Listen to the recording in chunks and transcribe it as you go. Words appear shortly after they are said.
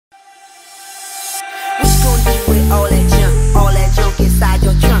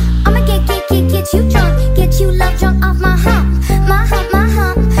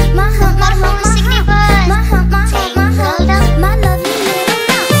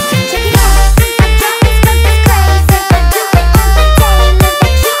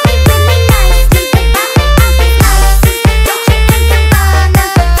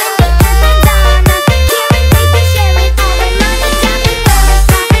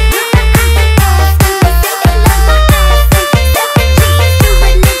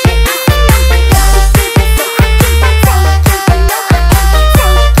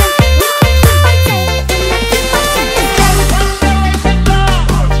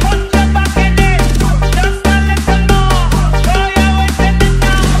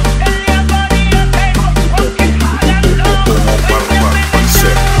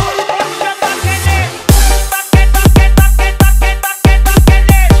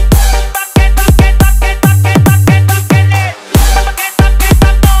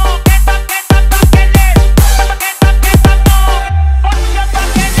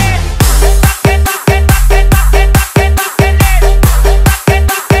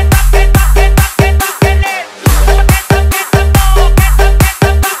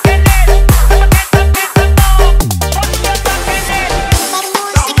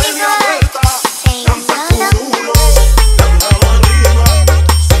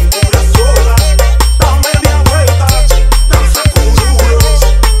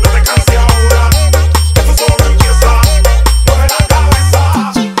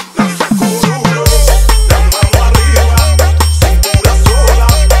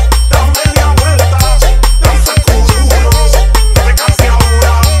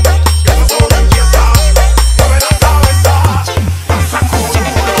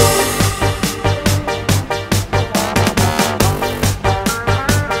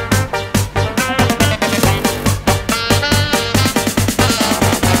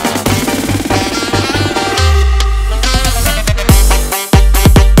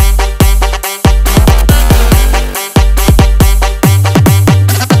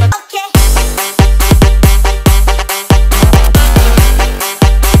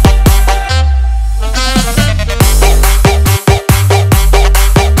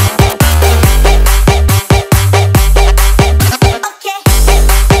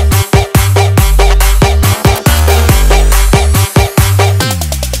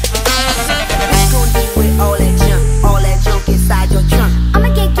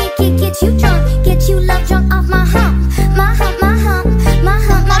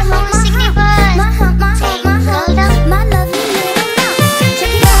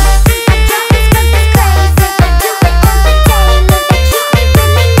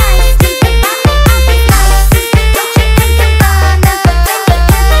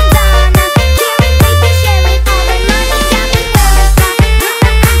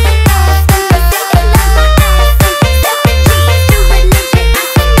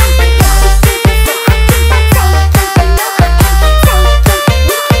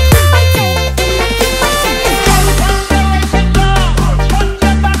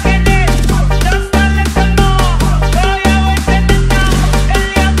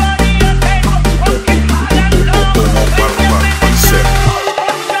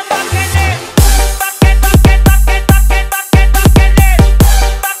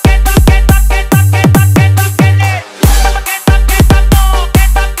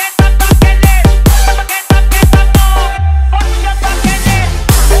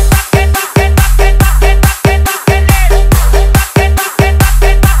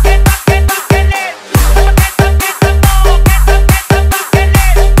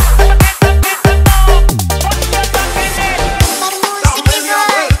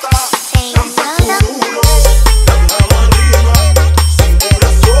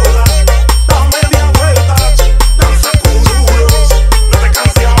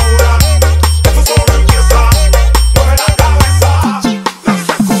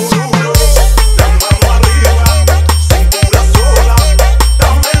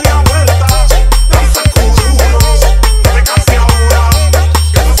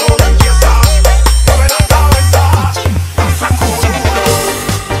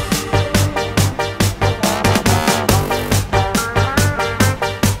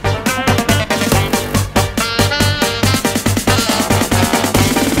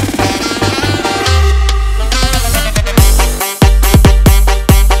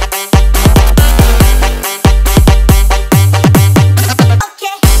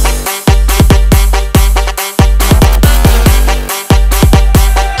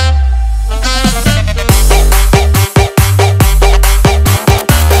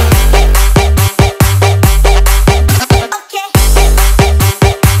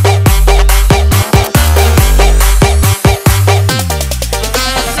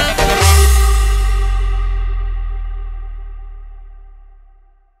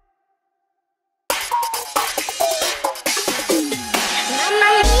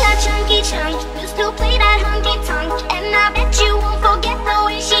chunk. Used to play that honky tonk, and I bet you won't forget the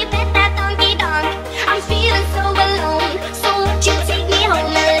way she bit that donkey donk. I'm feeling so alone, so won't you take me home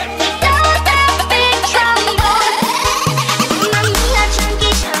and let me go that big trombone? Mamma mia,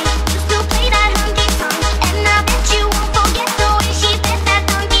 chunky chunk. Used to play that honky tonk, and I bet you won't forget the way she bit that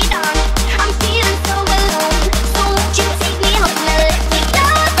donkey donk. I'm feeling so alone, so won't you take me home and let me go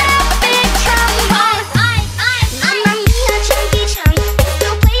that big trombone? Mamma mia, chunky chunk. Used to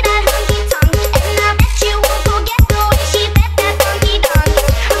play that honky tonk, and I bet you won't forget the way she bit that donkey donk.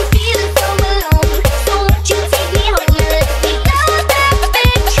 I'm feeling so alone, so won't you take me home and let me go that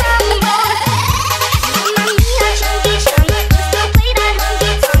big trombone? Mamma mia, chunky chunk. Used to play that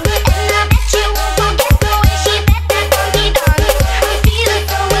honky tonk, and I bet you won't forget the way she bit that donkey donk. I'm feeling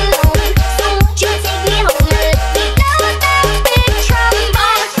so alone, so won't you take me home and let me go that big trombone?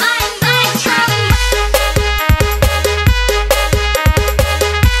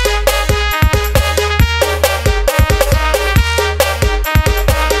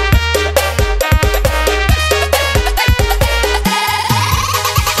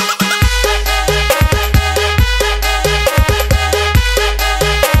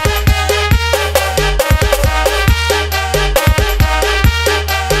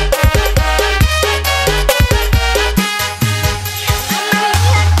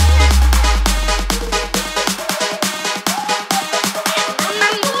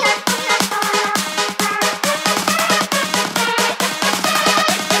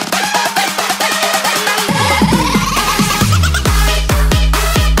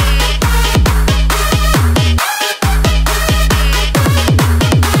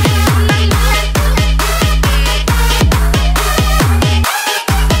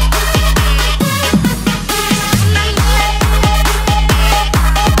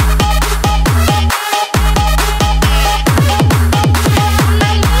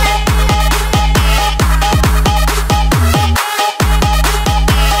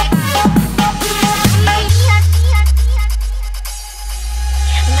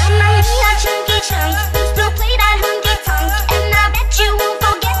 Mamma mia, chunky chunk. Used to play that honky tonk, and I bet you won't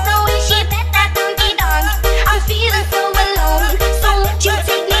forget the way she bit that donkey donk. I'm feeling so alone, so won't you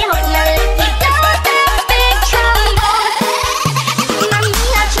take me home and let me go that big trombone? Mamma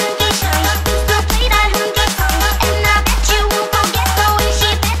mia, chunky chunk. Used to play that honky tonk, and I bet you won't forget the way she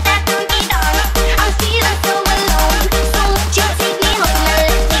bit that donkey donk. I'm feeling so alone, so won't you take me home and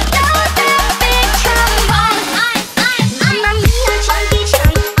let me go that big trombone? Mamma mia, chunky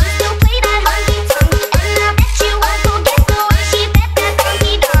chunk. Used to play that honky tonk, and I bet you won't forget the way she bit that donkey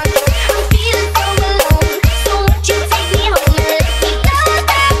donk. I'm feeling so alone, so won't you take me home and let me go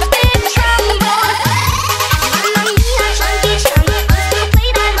that big trombone? Mamma mia, chunky chunk. Used to play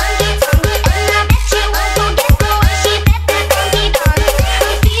that honky tonk, and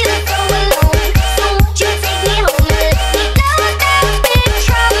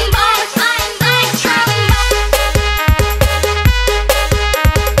I bet you won't forget the way she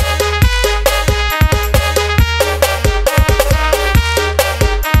bit that donkey donk. I'm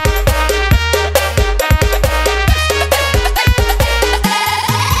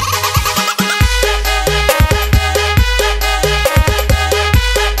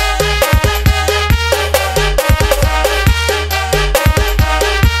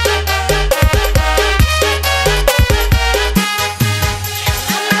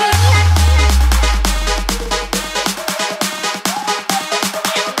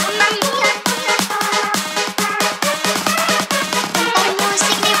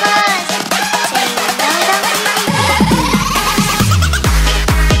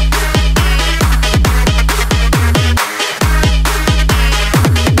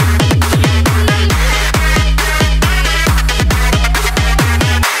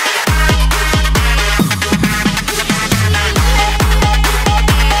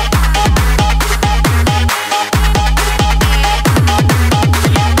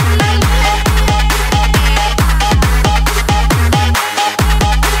feeling so alone, so won't you take me home and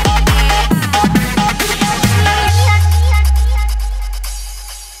let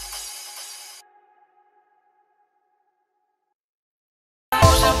me go that big trombone?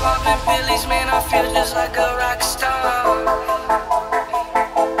 Popping pillies, man, I feel just like a rock star.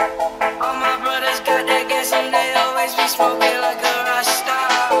 All my brothers got that gas and they always be smoking like a rock star.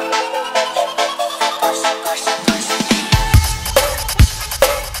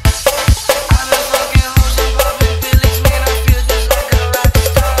 I've been fucking hoes and popping pillies, man, I feel just like a rock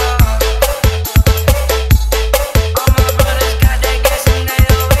star. All my brothers got that gas and they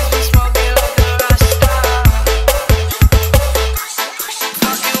always be smoking like a rock star.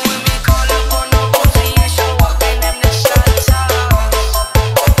 Fucking with me, call up on the Uzi and show up in them the shot top.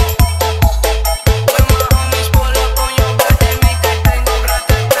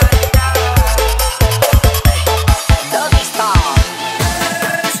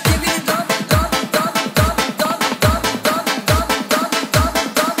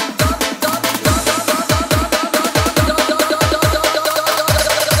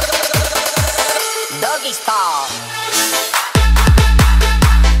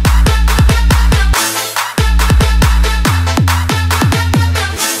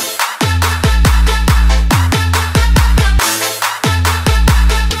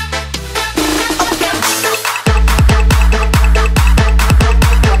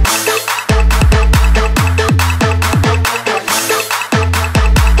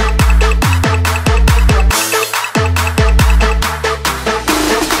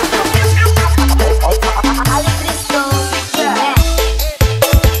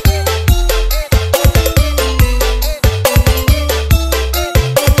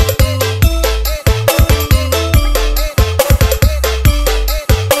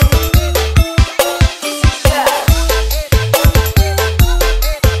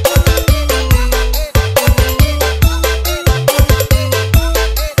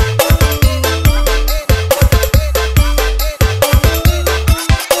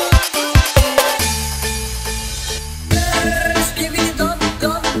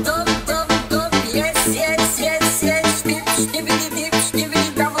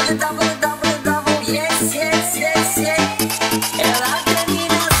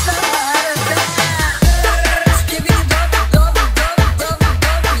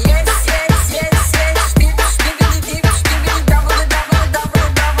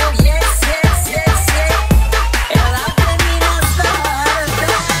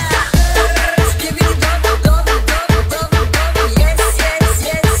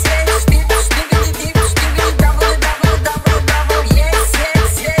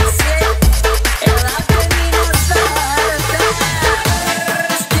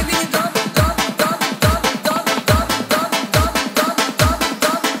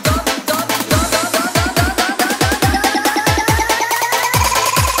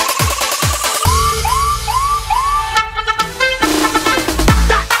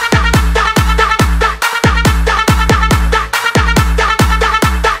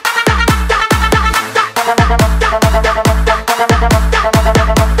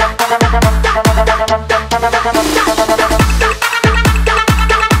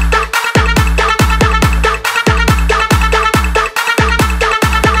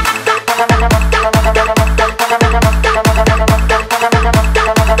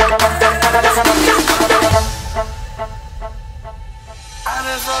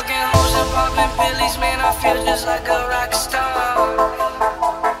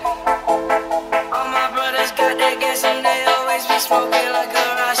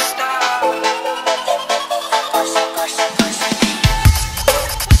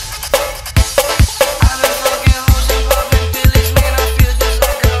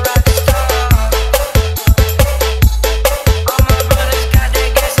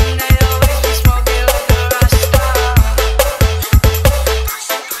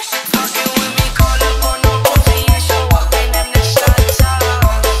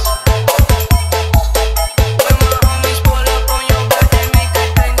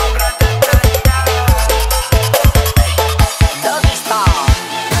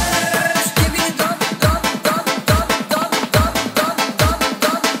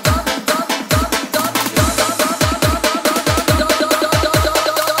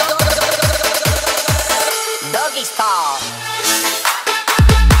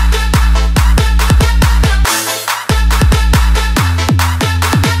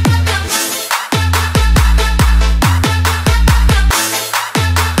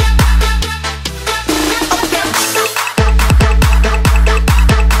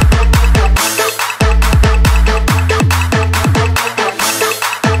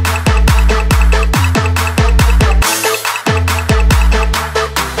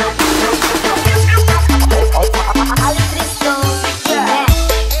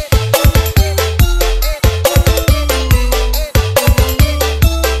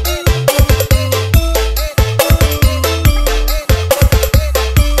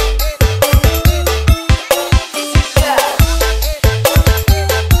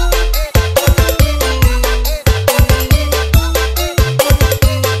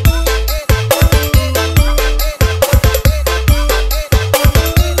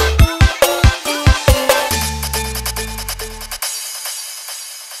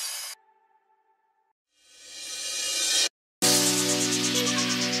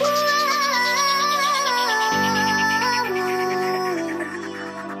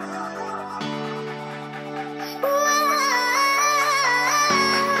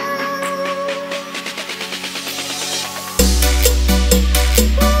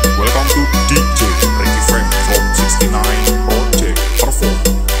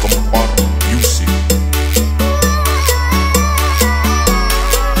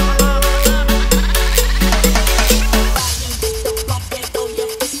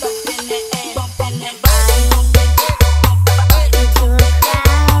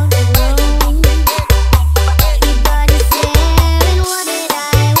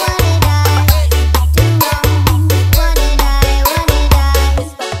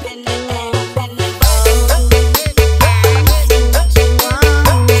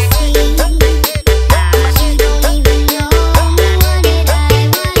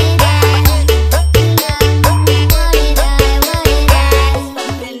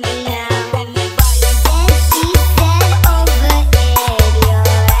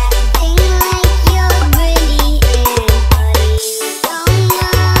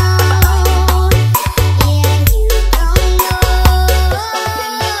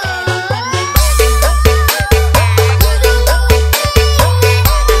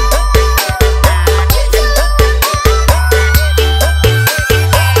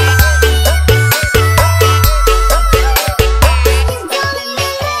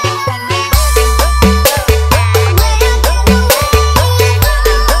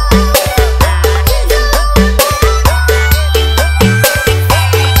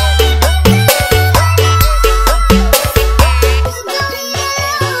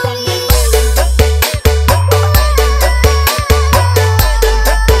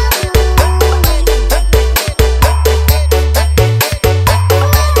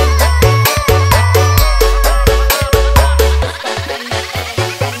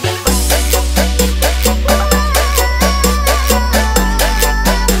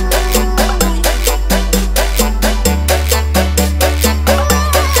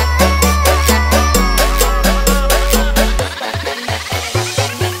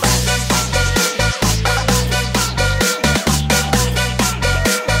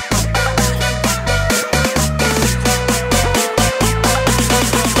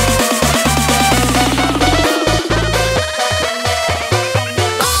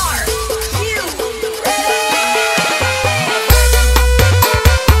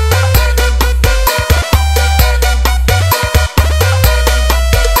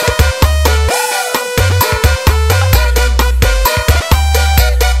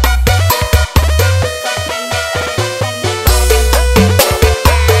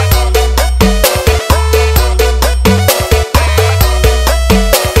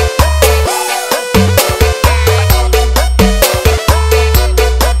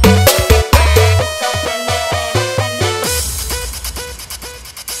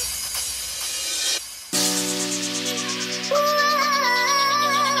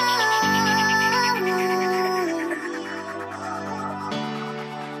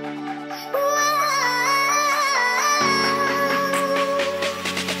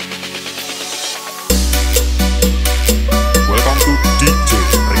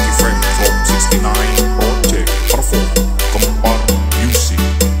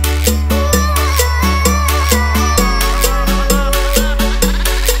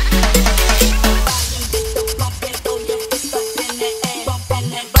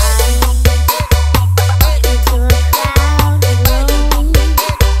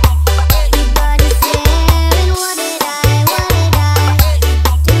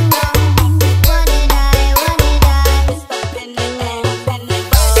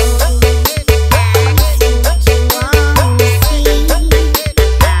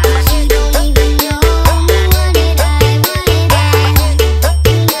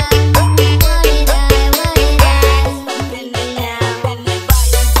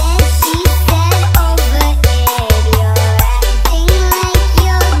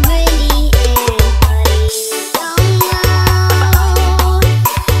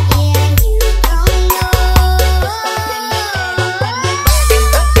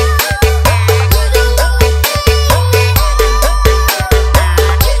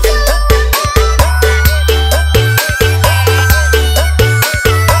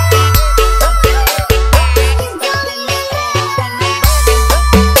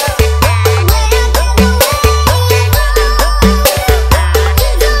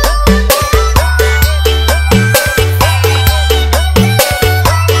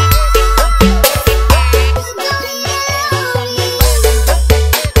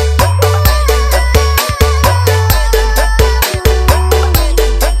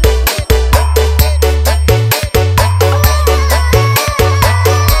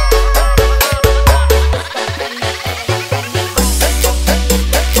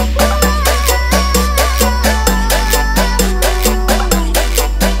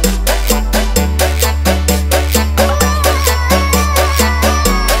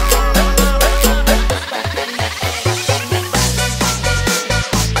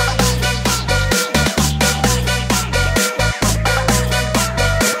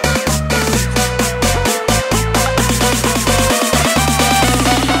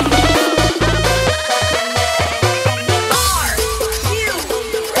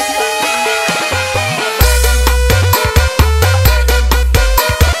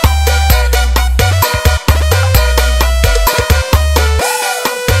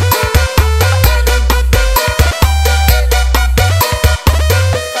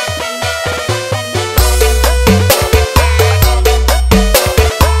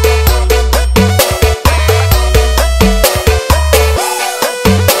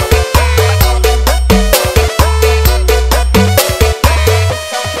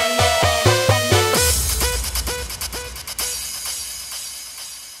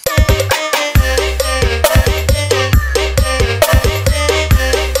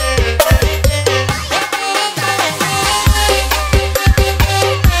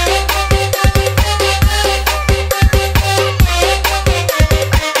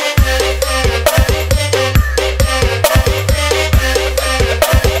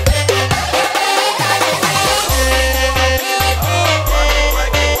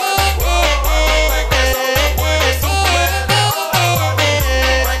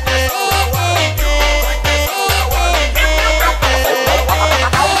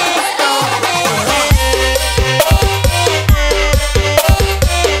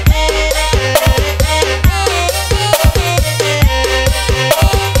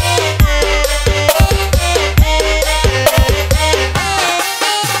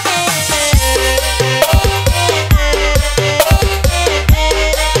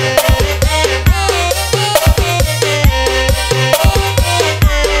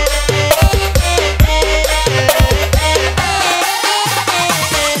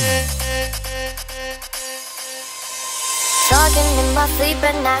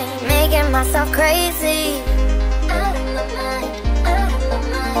 at night, making myself crazy. Out of my mind, out of my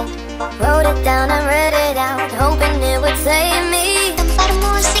mind. Wrote it down and read it out, hoping it would save me. Tempat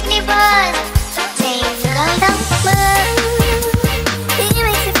musik di bus, tinggal dalam. He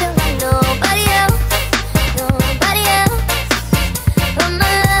makes me feel like nobody else, nobody else. But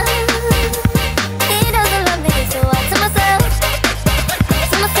my love, he doesn't love me, so I tell myself,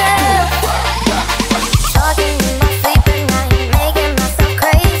 talking in my sleep at night, making myself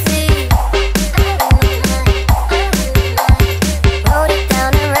crazy. Wrote it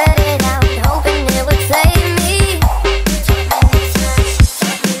down and read it out, hoping it would save me.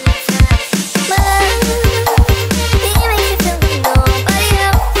 My love, he makes me feel like nobody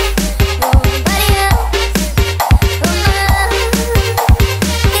else, nobody else. But my love,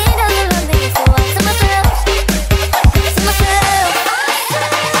 he doesn't love me, so I tell myself,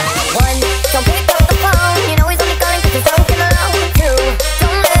 one, don't pick up the phone, you know he's only calling 'cause he's drunk and alone. Two,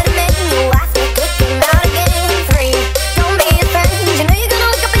 don't let him in, you ask to kick him out again. Three, don't be his friend, you know you're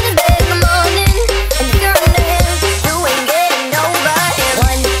gonna wake up in his bed in the morning, and if you're under him, you ain't getting over him.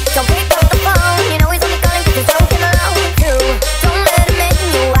 One, don't pick up the phone, you know he's only calling 'cause he's drunk and alone. Two, don't let him in,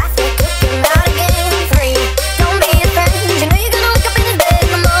 you ask to kick him out again. Three, don't be his friend, you know you're gonna wake up in his bed in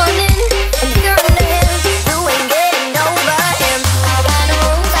the morning, and if you're under him, you ain't getting over him. I got no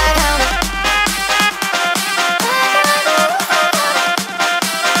rules, I got no.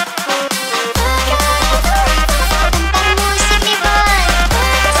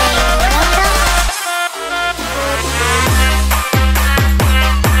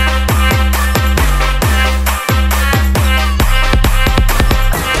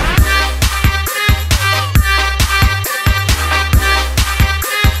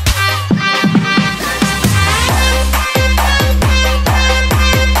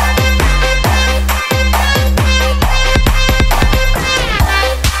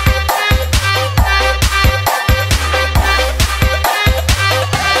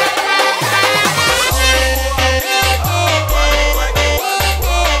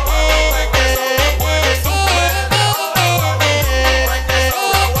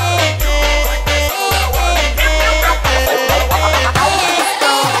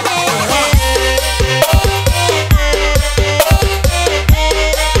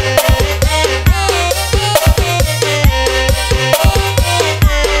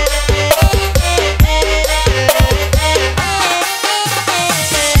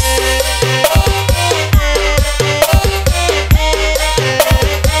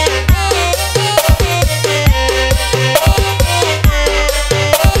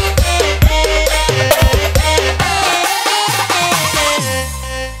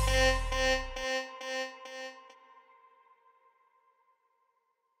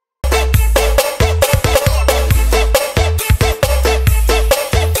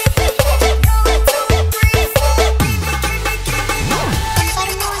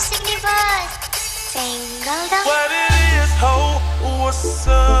 What it is, ho, what's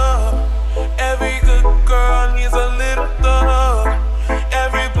up? Every good girl needs a little thug.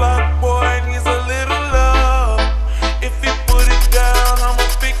 Every black boy needs a little love. If you put it down, I'ma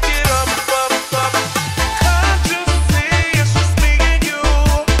pick it up, up, up. Can't you see it's just me and you?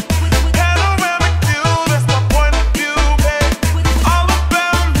 Panoramic view, that's my point of view, babe. All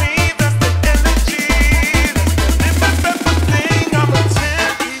about me, that's the energy. That's the pepper thing, I'm a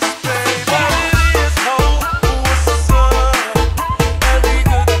 10-piece, babe. What it is, ho, what's up? Every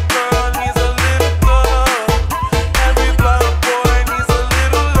good girl needs a little thug. Every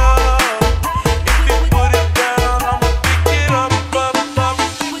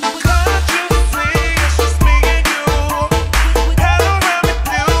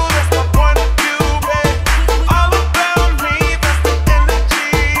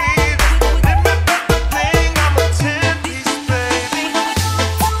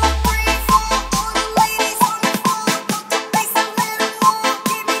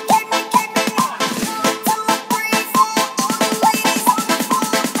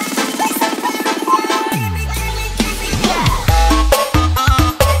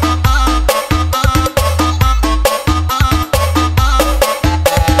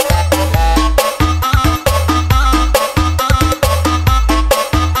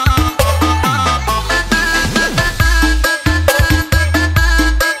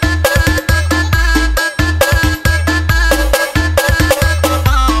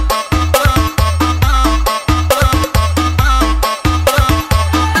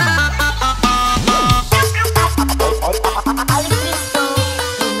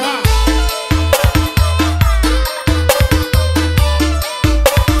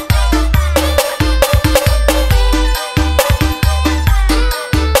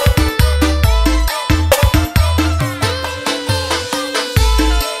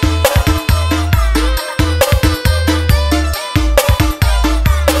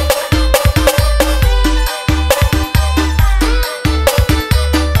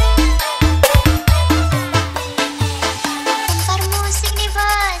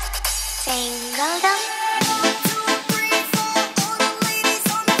single dong.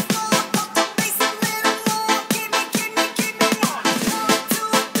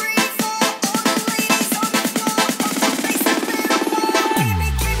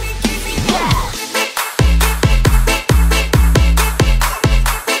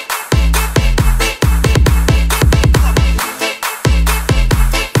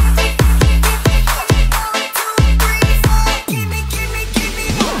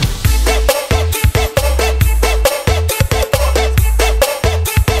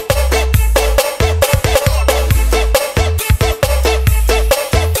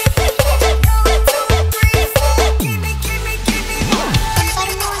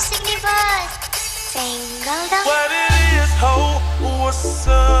 What it is, ho, what's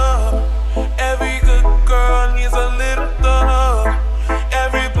up? Every good girl needs a little thug.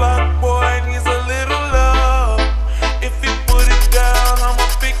 Every black boy needs a little love. If you put it down, I'ma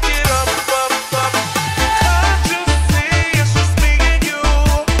pick it up, up, up. Can't you see it's just me and you?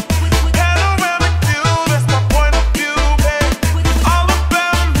 Panoramic view, that's my point of view, babe. All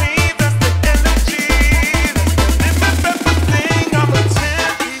about me, that's the energy. That's the lemon pepper thing, I'm a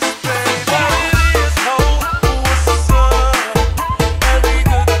 10-piece, babe. What it is, ho, what's up? Every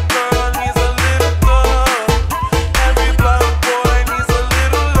good girl needs a little thug. Every black boy needs a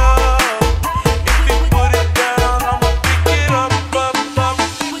little love. If you put it down, I'ma pick it up, up, up.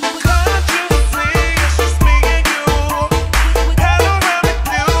 Can't you see it's just me and you? Panoramic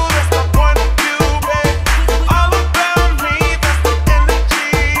view, that's my point of view, babe. All about me, that's the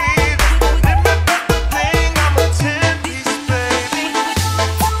energy. That's the lemon pepper thing, I'm a 10-piece, baby.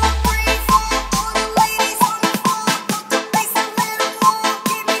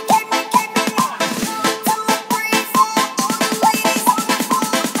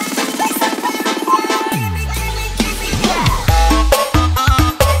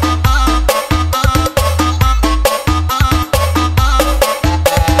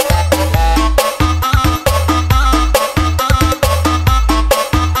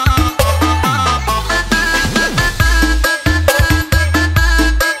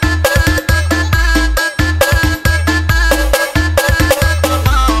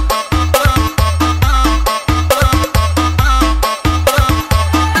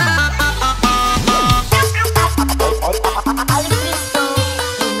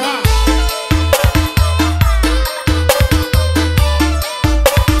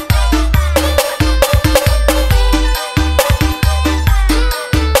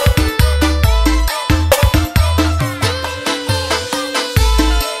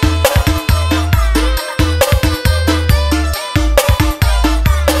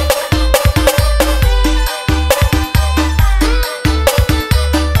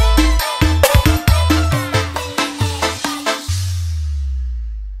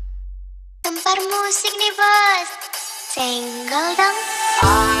 Tempar musik nih bos, single dong.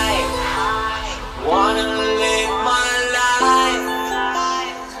 I wanna live my life,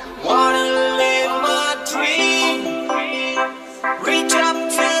 wanna live my dream, reach up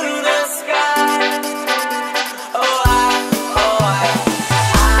to the sky.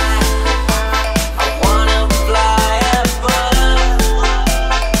 I wanna fly above,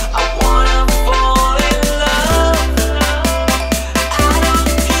 I wanna fall in love. I don't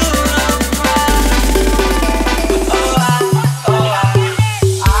give a crap.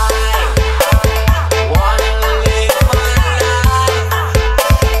 I wanna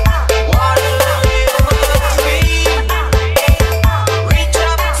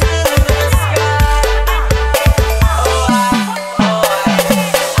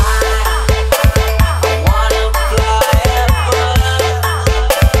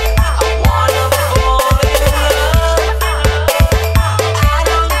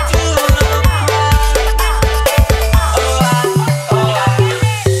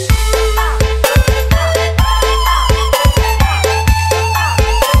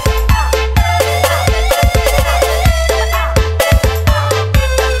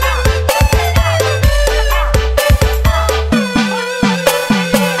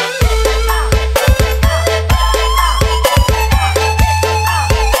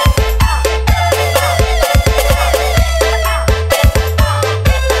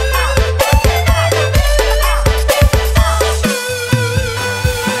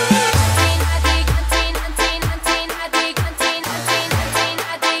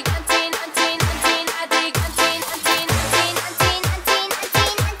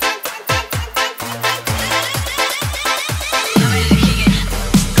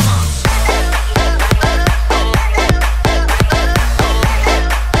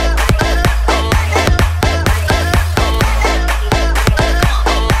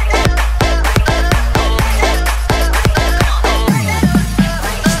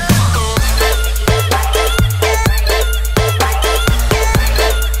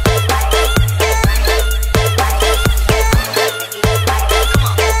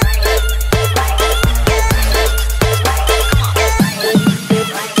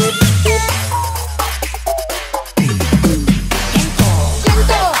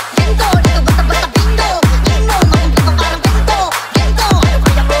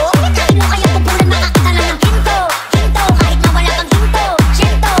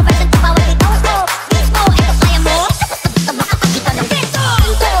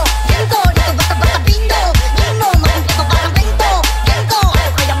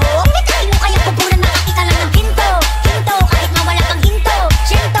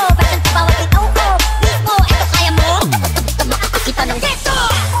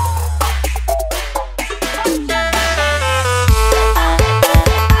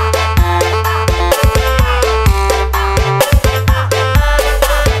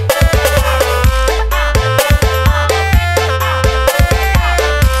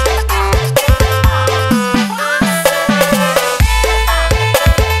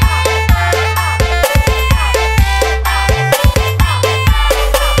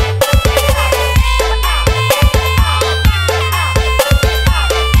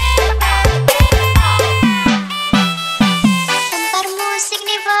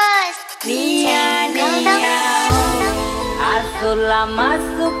lama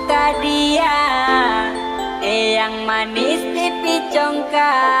suka dia, yang manis pipi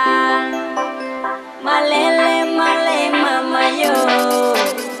congkak, malele male mamayo,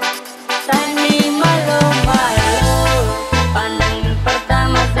 tani malu malu, pandang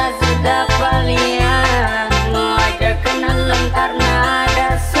pertama saya sudah palian, ngajak kenalan karena ada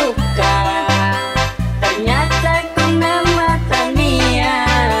suka, ternyata ku nama Tania.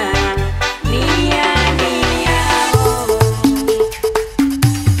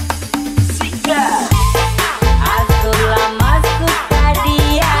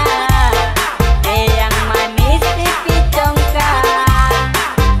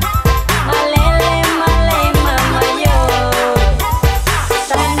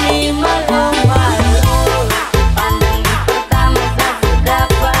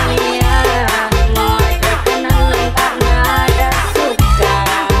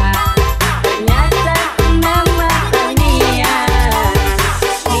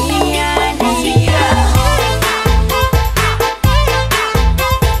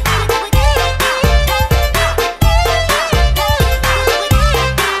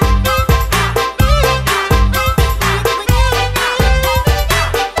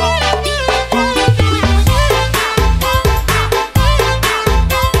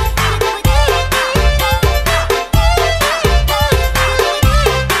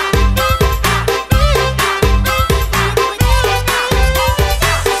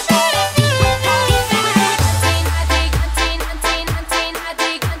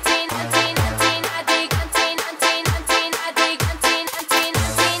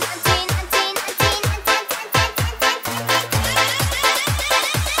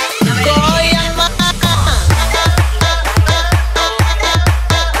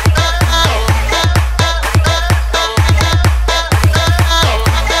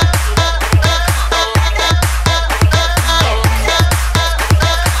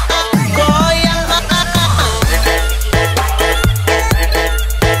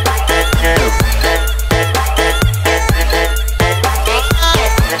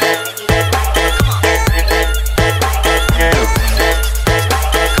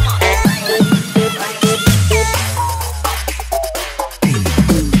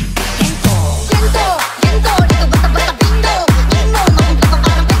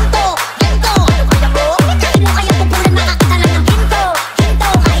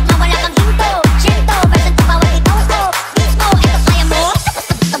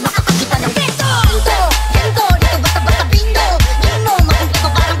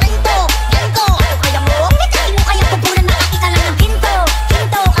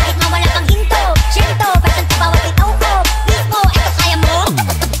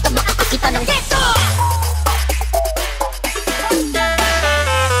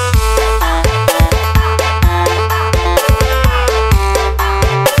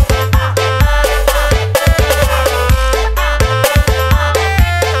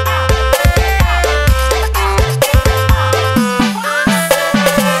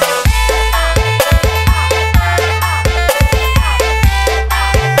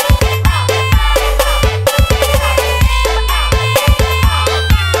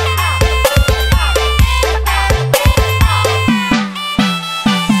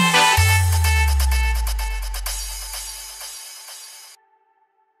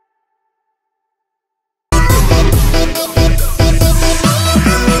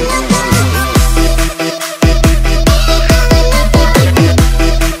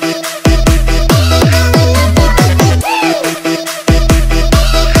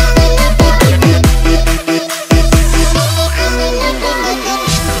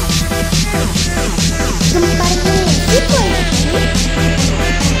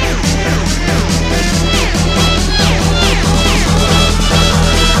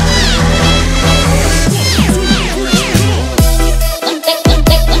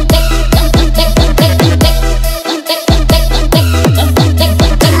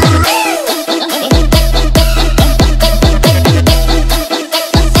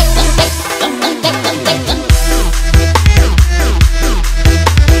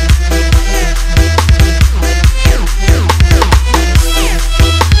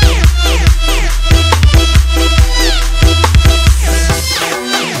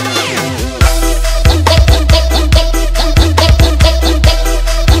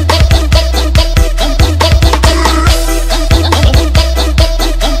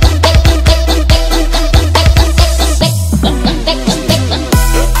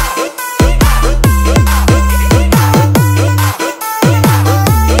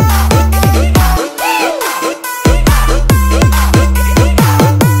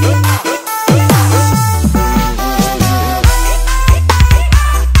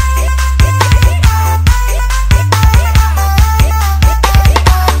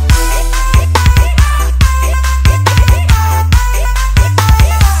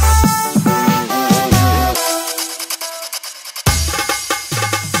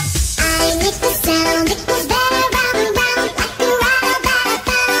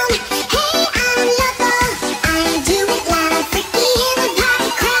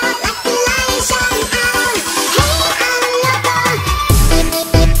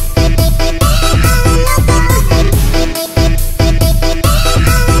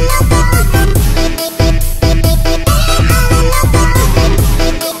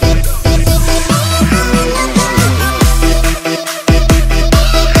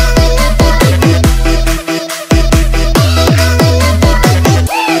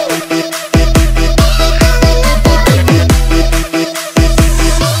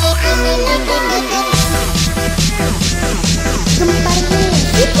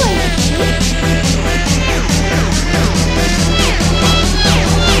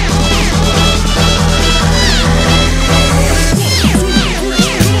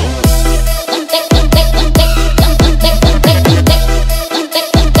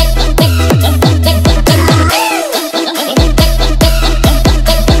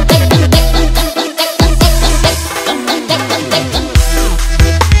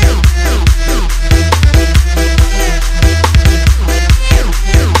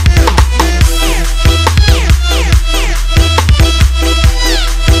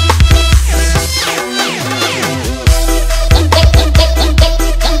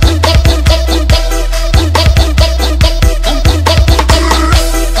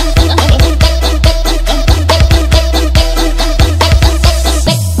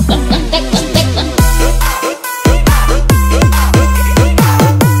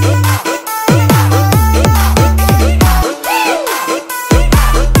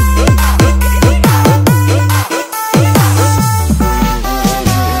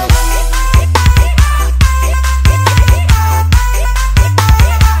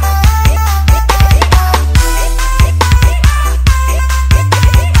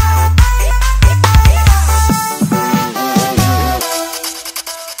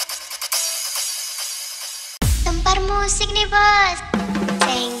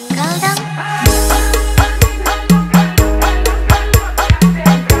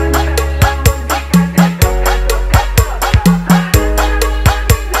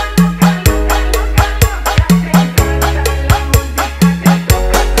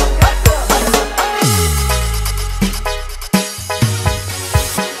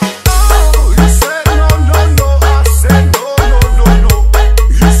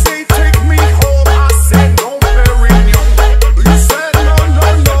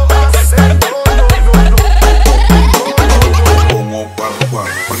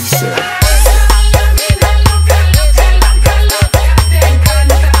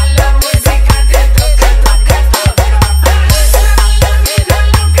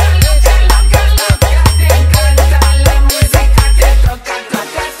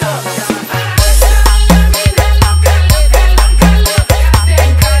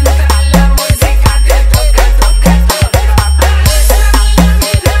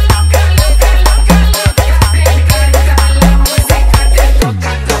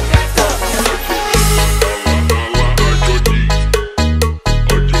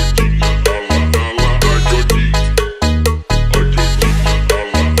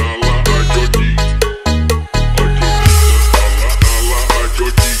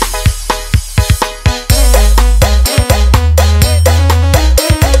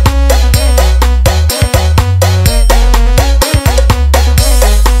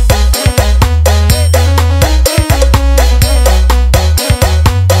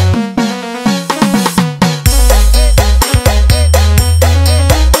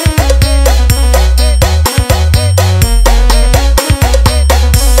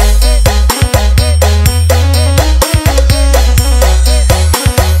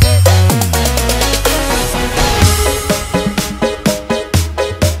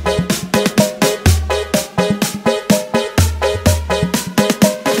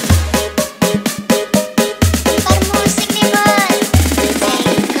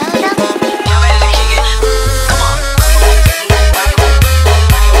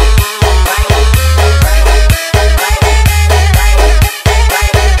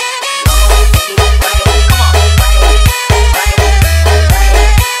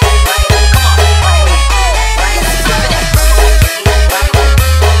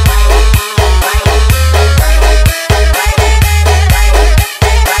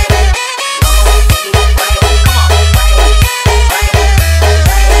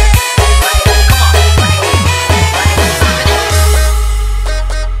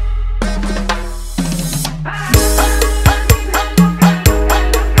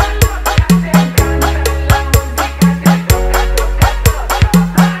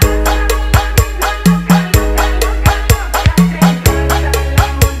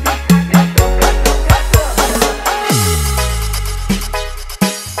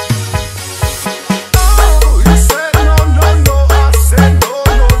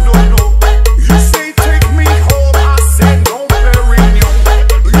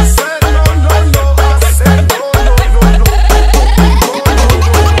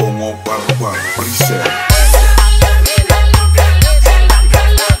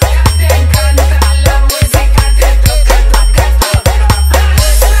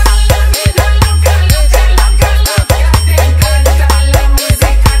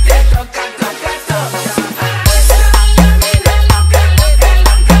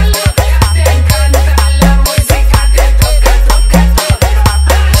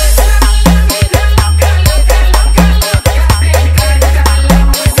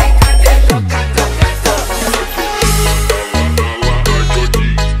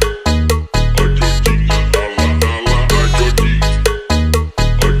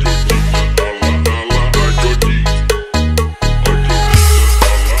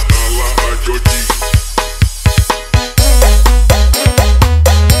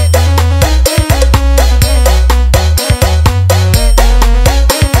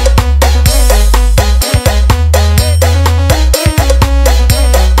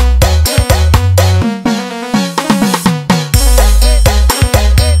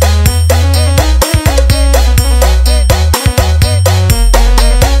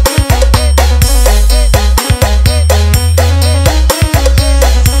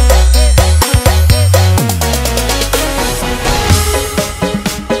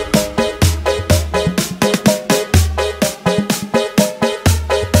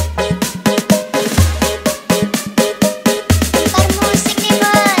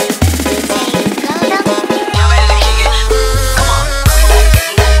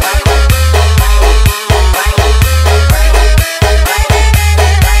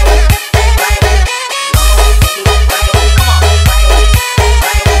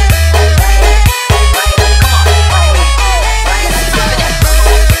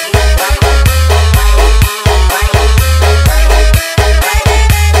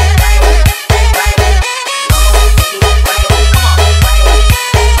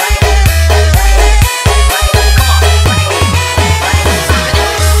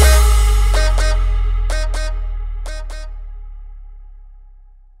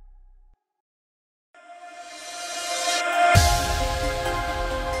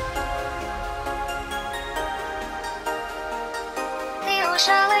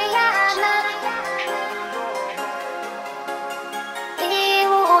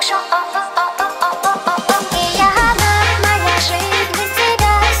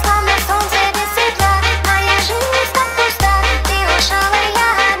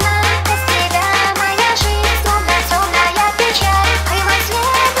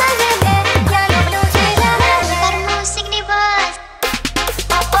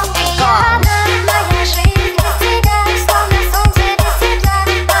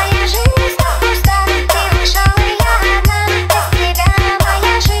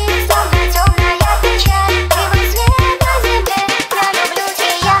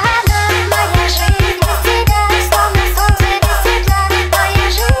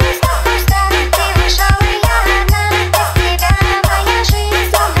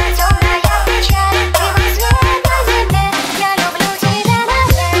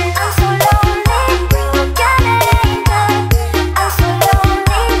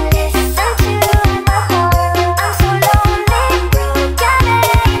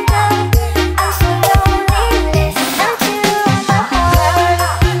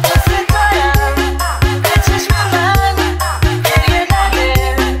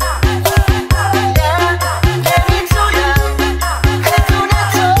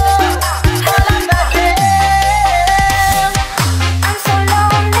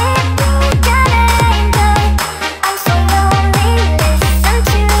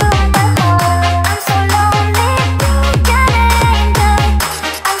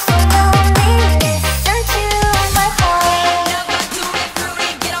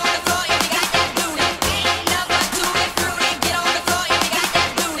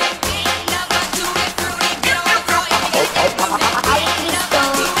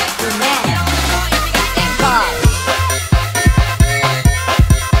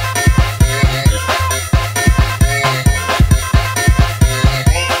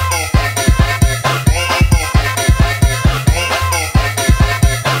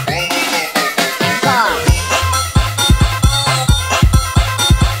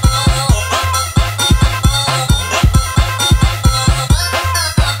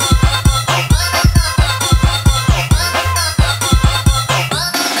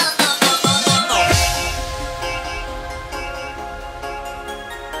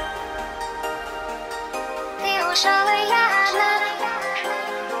 上了呀啦，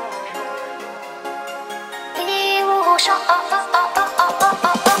一无所。